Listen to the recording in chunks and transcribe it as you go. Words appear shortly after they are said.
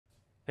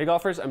Hey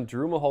golfers, I'm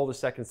Drew Mahol, the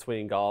Second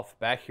Swing Golf,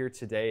 back here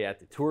today at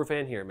the Tour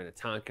Van here in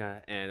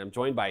Minnetonka, and I'm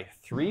joined by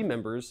 3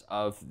 members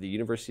of the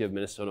University of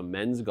Minnesota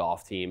men's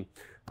golf team.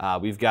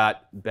 We've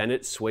got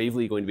Bennett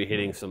Swavely going to be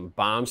hitting some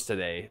bombs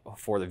today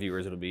for the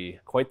viewers. It'll be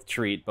quite the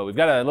treat, but we've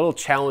got a little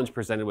challenge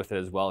presented with it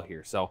as well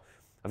here. So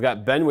I've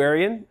got Ben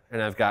Warian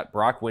and I've got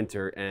Brock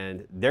Winter,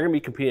 and they're going to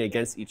be competing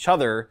against each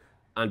other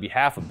on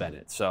behalf of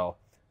Bennett. So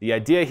the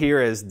idea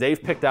here is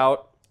they've picked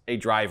out a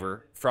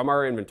driver from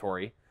our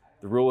inventory.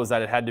 The rule is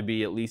that it had to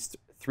be at least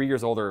 3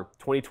 years older,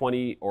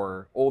 2020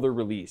 or older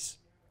release.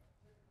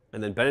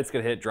 And then Bennett's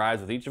going to hit drives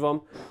with each of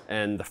them,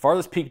 and the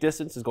farthest peak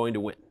distance is going to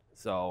win.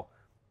 So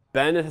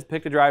Ben has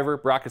picked a driver,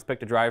 Brock has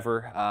picked a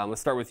driver. Let's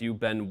start with you,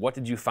 Ben. What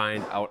did you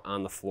find out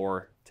on the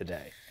floor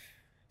today?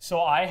 So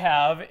I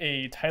have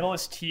a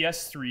Titleist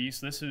TS3.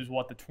 So this is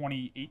what, the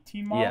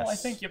 2018 model, yes. I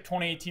think. Yep,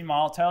 2018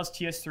 model, Titleist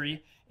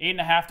TS3,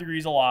 8.5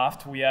 degrees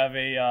aloft. We have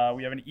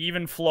an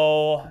even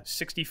flow,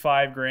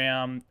 65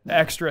 gram,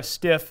 extra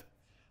stiff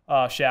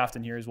shaft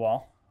in here as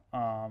well.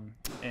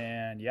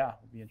 And yeah,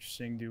 it'll be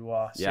interesting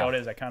to see how it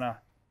is. I kind of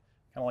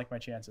like my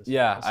chances.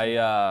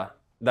 Yeah,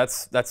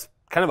 that's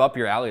kind of up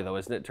your alley though,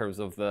 isn't it, in terms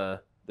of the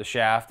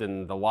shaft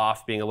and the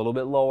loft being a little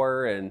bit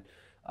lower, and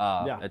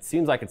it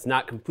seems like it's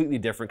not completely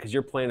different because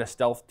you're playing a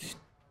Stealth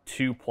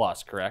 2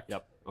 Plus, correct?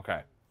 Yep.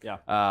 Okay.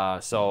 Yeah.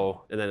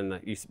 So, and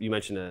then you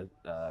mentioned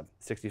a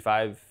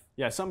 65.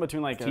 Yeah, something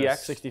between like TX? a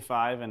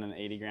 65 and an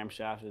 80 gram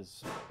shaft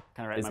is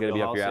kind of right in my going to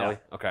be up wheelhouse. your alley?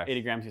 Yeah. Okay.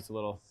 80 grams gets a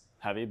little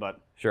heavy, but.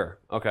 Sure.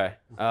 Okay.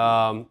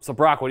 So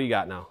Brock, what do you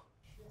got now?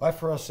 I have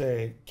for us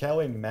a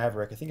Callaway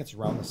Mavrik. I think it's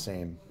around the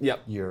same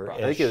year.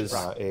 I think it is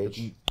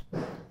age.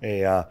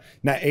 A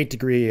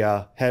 8-degree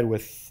head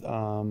with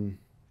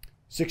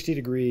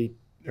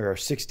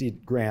 60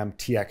 gram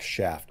TX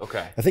shaft.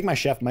 Okay. I think my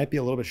shaft might be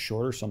a little bit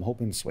shorter, so I'm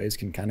hoping Sways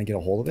can kind of get a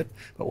hold of it,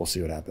 but we'll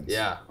see what happens.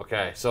 Yeah.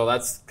 Okay. So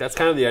that's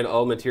kind of the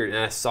element here,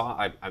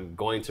 and I'm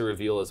going to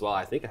reveal as well.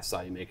 I think I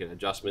saw you make an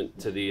adjustment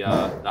to the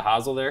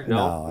hosel there.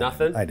 No,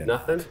 nothing. I did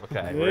nothing. not.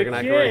 Okay. We're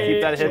gonna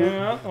keep that hidden.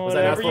 Yeah, Was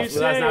I not supposed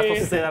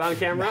to say that on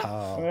camera?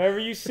 Whatever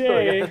you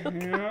say.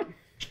 Yeah.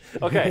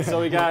 Okay.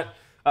 So we got.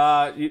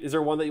 Is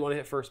there one that you want to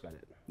hit first,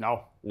 Bennett?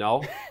 No.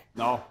 No.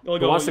 No.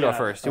 Who wants to go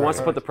first? Who wants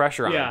to put the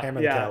pressure on? Yeah.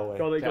 Hammer the Callaway.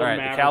 Go All right.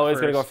 Mavrik The Callaway's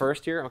going to go first.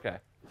 first here. Okay.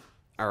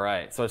 All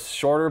right. So it's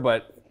shorter,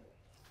 but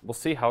we'll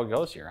see how it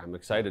goes here. I'm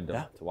excited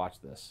to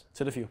watch this. Let's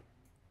hit a few.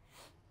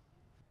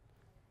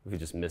 If he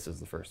just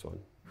misses the first one.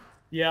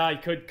 Yeah, you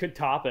could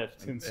top it.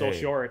 It's so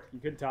short. You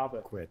could top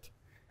it. Quit.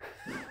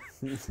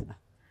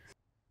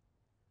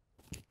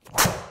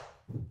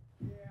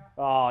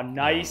 Oh,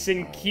 nice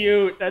and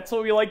cute. That's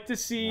what we like to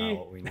see.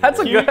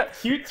 That's a good.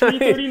 Cute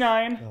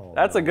 339.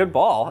 That's a good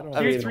ball.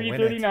 Cute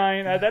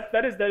 339.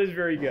 That is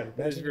very good.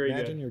 That is very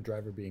Imagine good. your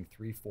driver being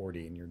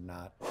 340 and you're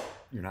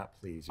not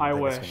pleased. I You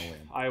wish. think it's gonna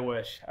win. I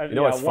wish. You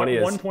know what's funny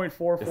is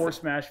 1.44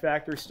 smash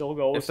factor still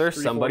goes. If there's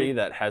 340. somebody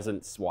that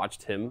hasn't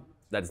watched him,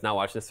 that's now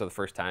watching this for the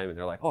first time, and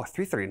they're like, "Oh,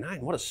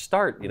 339, what a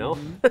start!" You know.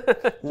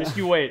 Just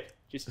you wait.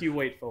 Just you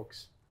wait,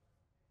 folks.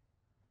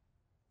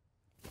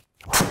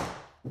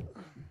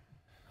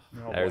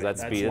 Oh, There's boy, that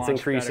that's speed. It's launched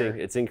increasing. better.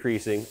 It's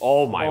increasing.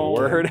 Oh my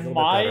word!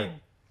 My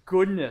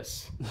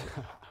goodness.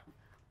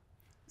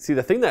 See,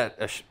 the thing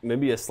that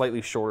maybe a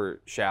slightly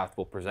shorter shaft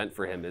will present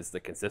for him is the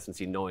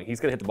consistency, knowing he's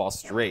gonna hit the ball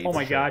straight. Oh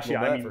my gosh,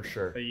 yeah, I mean, for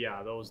sure.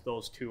 Yeah,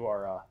 those two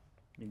are, I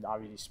mean,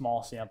 obviously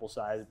small sample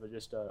size, but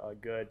just a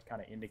good kind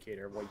of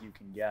indicator of what you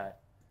can get.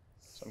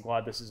 So I'm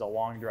glad this is a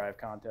long drive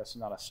contest,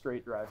 not a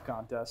straight drive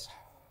contest.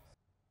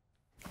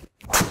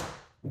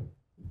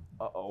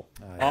 Uh-oh.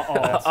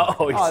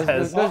 Uh-oh, he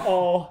says.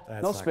 Uh-oh.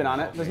 No spin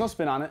on it. There's no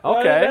spin on it.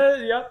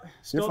 Okay. Yep.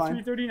 Still fine.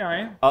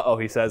 339. Uh-oh,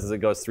 he says as it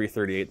goes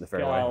 338 in the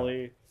fairway.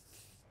 Golly.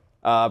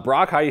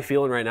 Brock, how are you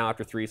feeling right now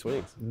after 3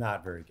 swings?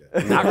 Not very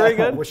good. Not very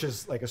good? Which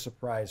is like a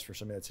surprise for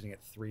somebody that's hitting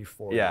at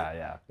 340.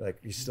 Yeah. Like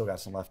he's still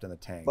got some left in the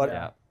tank.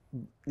 But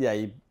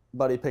yeah,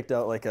 buddy picked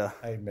out like a.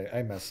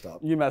 I messed up.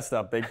 You messed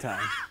up big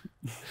time.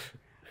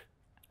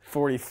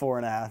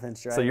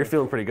 44.5-inch driver. So you're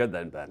feeling pretty good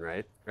then, Ben,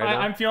 right? Right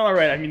now? I'm feeling all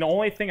right. I mean, the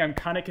only thing I'm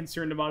kind of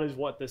concerned about is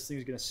what this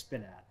thing's going to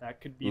spin at.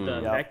 That could be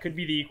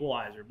the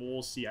equalizer, but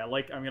we'll see. I'm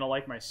going to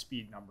like my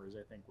speed numbers,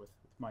 I think, with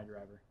my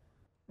driver.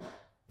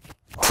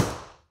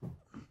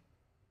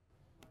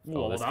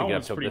 Oh, this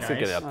could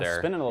get up there.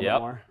 Spinning a little bit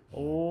more.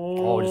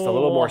 Oh, just a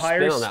little more spin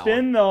higher on that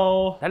spin one.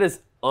 though. That is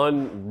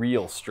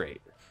unreal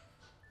straight.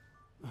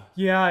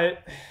 Yeah,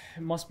 it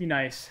must be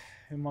nice.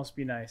 It must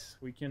be nice.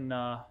 We can,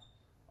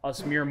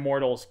 us mere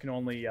mortals can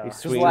only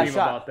dream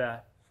about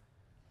that.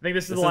 I think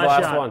this is the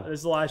last shot. one. This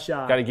is the last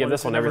shot. Got to give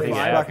this one everything you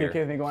have Brock, here. okay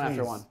with me going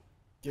after one?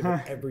 Give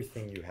it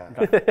everything you have.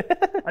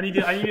 I need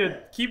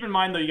to keep in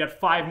mind though. You got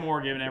 5 more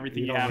given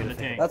everything you have in the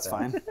tank. That's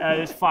fine.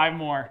 There's 5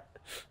 more.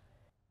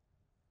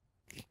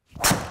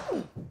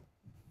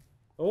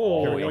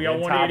 Oh, we got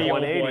 180.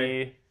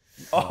 180.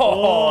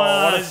 Oh,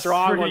 what a that's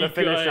strong one to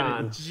pretty finish good.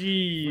 on.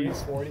 Jeez.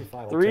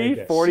 345.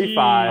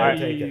 345. I'll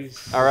take it.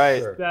 All right.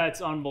 Sure.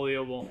 That's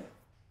unbelievable.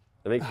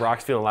 I think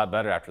Brock's feeling a lot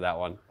better after that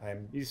one.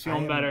 He's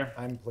feeling better.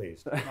 I'm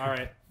pleased. All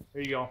right,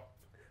 here you go.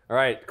 All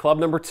right, club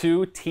number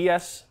 2,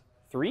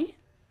 TS3.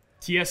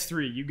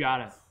 TS3, you got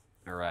it.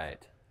 All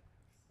right.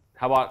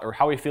 How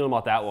are we feeling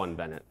about that one,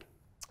 Bennett?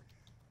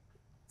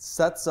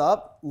 Sets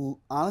up.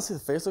 Honestly,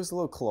 the face looks a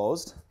little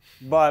closed,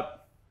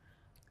 but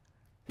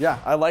yeah,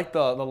 I like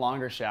the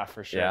longer shaft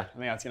for sure. Yeah. I think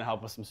that's gonna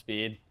help with some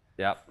speed.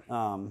 Yep.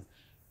 Yeah,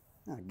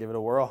 give it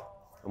a whirl.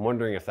 I'm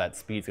wondering if that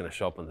speed's going to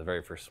show up on the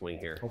very first swing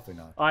here. Hopefully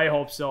not. I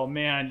hope so,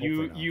 man.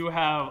 Hopefully You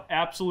have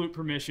absolute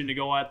permission to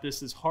go at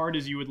this as hard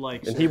as you would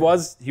like. And sir. he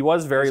was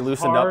very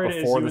loosened up hard as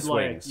before you the would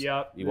like. swings.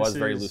 Yep, He was this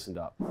very is- loosened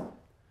up.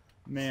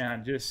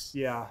 Man, just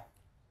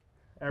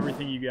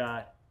everything you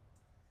got.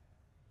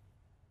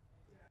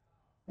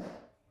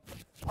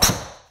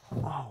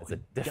 It's a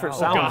different Oh,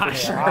 sound gosh.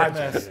 for sure.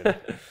 That's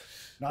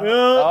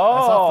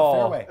off the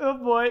fairway. Oh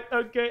boy.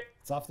 Okay.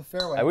 It's off the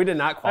fairway. We did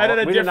not That had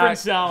qualify. a different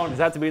sound. Does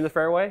that have to be in the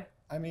fairway?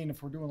 I mean,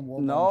 if we're doing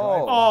World No.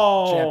 Drive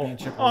Oh.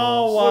 Championship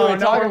Oh rules. What wow. are we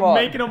Now talking we're about?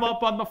 making them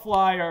up on the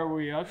fly, are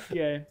we?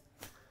 Okay.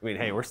 I mean,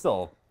 hey, we're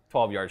still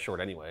 12 yards short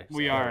anyway.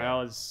 We so- are. That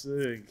was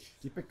sick.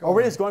 Keep it going. Or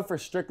we're just going for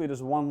strictly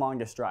just one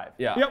longest drive.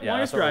 Yeah. Yep, yeah,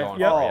 longest that's what we're drive.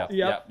 going Yep, for.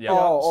 yep. Yep.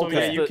 Oh, So okay.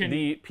 yeah, Just you the, can.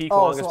 the peak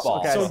Oh, longest so- ball.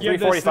 okay. So So give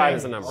this 345 thing,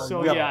 is the number.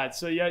 So Yep. yeah,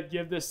 so yeah,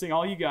 give this thing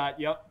all you got.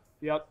 Yep.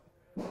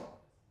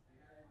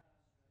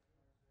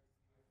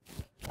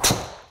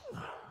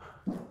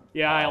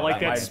 Yeah, I like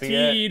that might be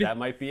it. speed. That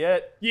might be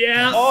it.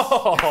 Yeah.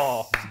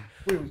 Oh!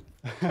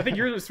 I think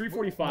yours was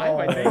 345. Oh,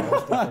 I yeah, think. it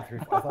was definitely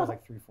I thought it was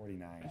like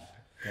 349.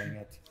 Dang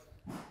it.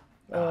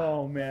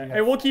 Oh man.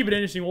 Hey, we'll keep it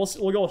interesting. We'll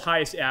go with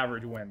highest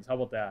average wins. How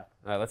about that?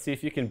 All right, let's see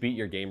if you can beat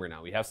your gamer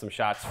now. We have some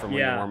shots from when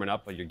Yeah. you're warming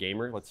up, but your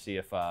gamer. Let's see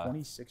if.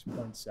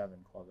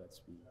 26.7 club that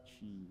speed.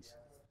 Jeez.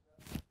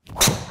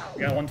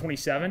 We got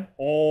 127.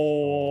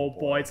 Oh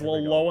boy, it's a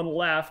little low and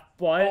left,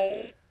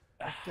 but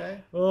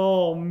Okay.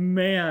 oh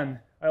man,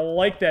 I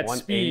like that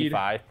speed.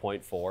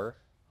 185.4.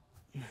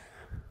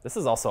 This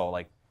is also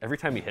like every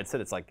time he hits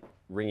it, it's like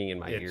ringing in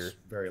my It's ear.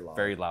 very loud.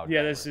 Very loud. Yeah,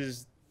 timer. this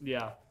is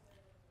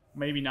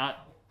maybe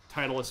not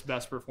Titleist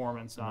best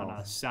performance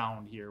on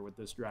sound here with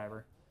this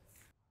driver.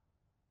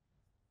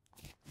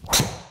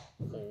 That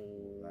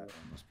one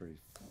was pretty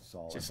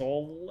solid. Just a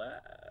little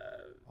left.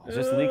 It's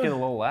just leaking a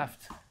little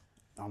left.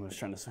 I'm just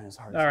trying to swing as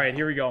hard. All right,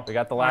 here we go. We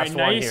got the All last right,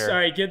 one nice. here. All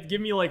right, give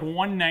me like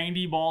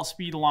 190 ball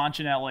speed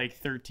launching at like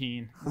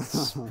 13.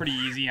 It's pretty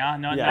easy, huh?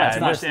 Not Yeah, too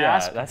much to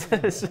ask. That's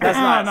That's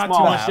not not too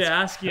small much to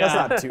ask.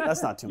 Yeah.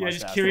 That's not too Yeah, much.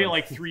 just to ask carry it for.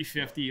 like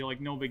 350,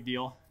 like no big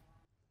deal.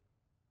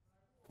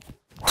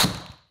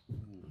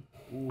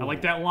 I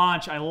like that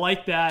launch. I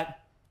like that.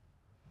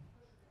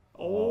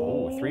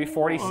 Oh,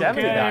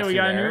 347 okay, got we you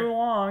got a there. new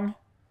long.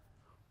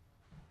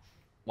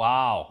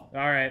 Wow. All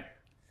right.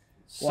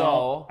 So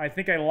Well, I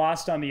think I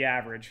lost on the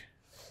average.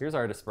 here's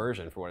our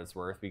dispersion for what it's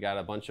worth. We got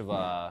a bunch of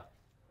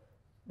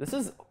this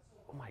is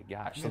oh my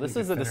gosh. So this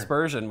is the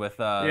dispersion with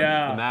the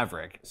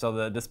Mavrik. So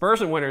the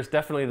dispersion winner is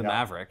definitely the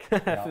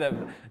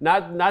Mavrik.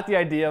 not the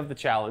idea of the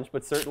challenge,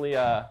 but certainly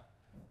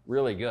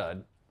really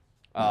good.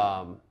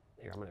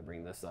 Here, I'm going to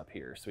bring this up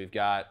here. So we've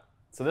got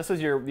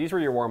these were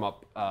your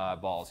warm-up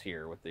balls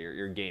here with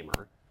your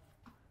gamer.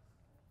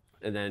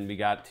 And then we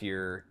got to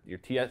your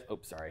TS. Oh,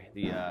 sorry.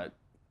 We're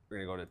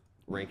going to go to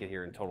rank it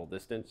here in total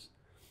distance.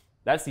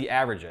 That's the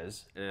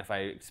averages. And if I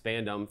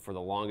expand them for the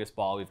longest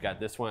ball, we've got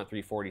this one at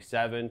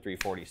 347,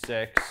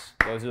 346.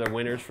 Those are the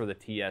winners for the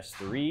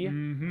TS3.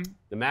 Mm-hmm.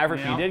 The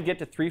Maverick, Yeah. you did get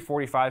to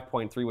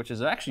 345.3, which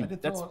is actually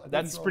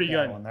that's pretty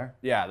good. One there.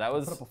 yeah, that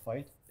was Put up a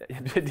fight.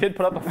 it did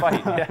put up a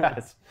fight.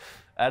 Yes,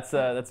 that's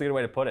a good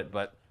way to put it.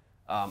 But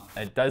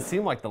it does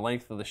seem like the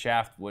length of the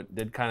shaft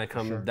did kind of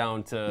come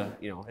down to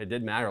it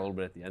did matter a little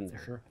bit at the end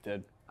there. Sure. It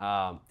did.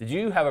 Did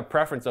you have a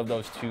preference of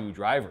those two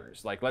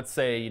drivers? Like, let's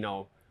say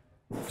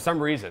for some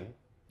reason,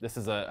 this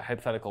is a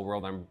hypothetical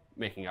world I'm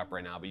making up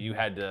right now, but you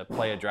had to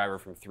play a driver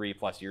from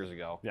 3+ years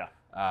ago. Yeah.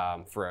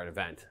 For an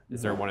event.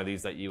 Is there one of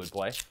these that you would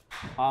play?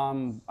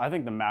 I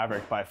think the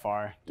Maverick by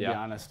far, to be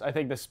honest. I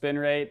think the spin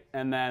rate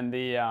and then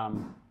the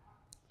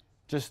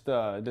just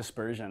the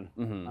dispersion.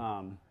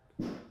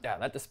 Yeah,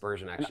 that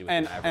dispersion actually.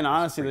 And with the Maverick and was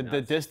honestly, pretty the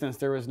nuts. distance,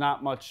 there was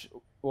not much.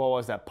 What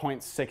was that?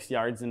 0.6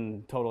 yards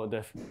in total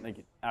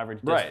average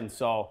Right. distance.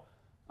 So,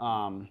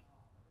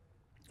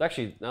 It's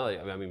actually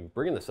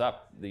bringing this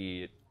up,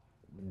 the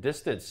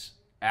distance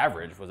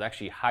average was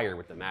actually higher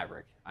with the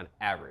Maverick on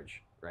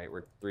average, right?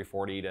 We're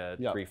 340 to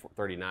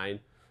 339.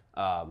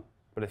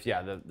 But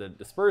the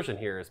dispersion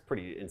here is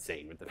pretty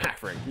insane with the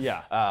Maverick.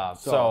 yeah.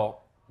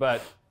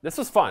 But this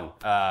was fun.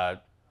 I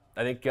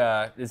think,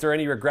 is there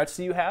any regrets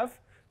that you have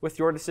with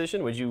your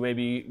decision? Would you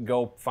maybe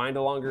go find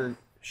a longer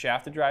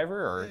shafted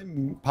driver, or?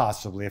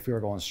 Possibly, if we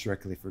were going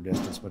strictly for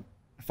distance. But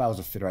if I was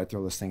a fitter, I'd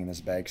throw this thing in his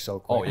bag so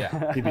quick. Oh,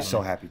 yeah. He'd be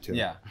so happy too.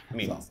 Yeah, I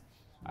mean, So,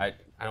 I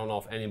don't know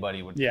if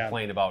anybody would Yeah.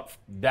 complain about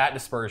that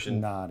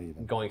dispersion not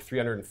even. going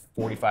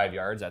 345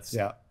 yards. That's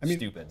Yeah, I mean,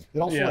 stupid. It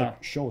also Yeah.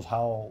 shows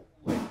how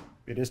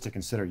it is to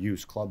consider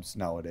used clubs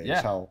nowadays.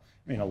 Yeah. How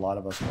a lot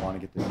of us want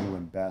to get the new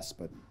and best,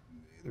 but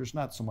there's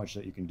not so much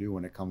that you can do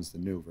when it comes to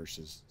new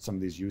versus some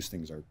of these used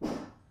things are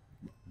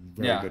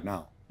very good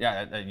now.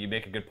 Yeah, you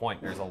make a good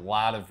point. There's a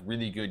lot of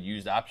really good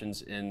used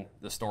options in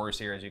the stores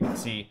here, as you can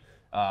see.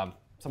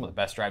 Some of the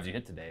best drives you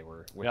hit today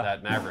were with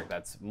that Mavrik.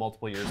 That's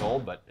multiple years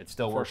old, but it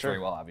still works very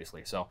well,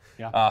 obviously. So,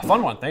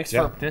 fun one. Thanks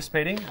for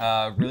participating.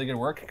 Really good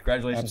work.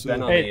 Congratulations,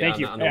 Ben, on thank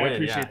you. on the win. I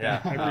appreciate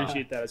that. I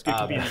appreciate that. It's good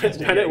to be in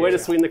Bennett, way to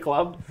swing the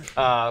club.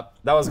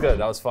 That was good.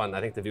 That was fun.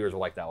 I think the viewers will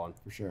like that one.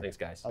 For sure. Thanks,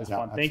 guys. That was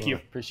fun. Thank you.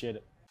 Appreciate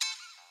it.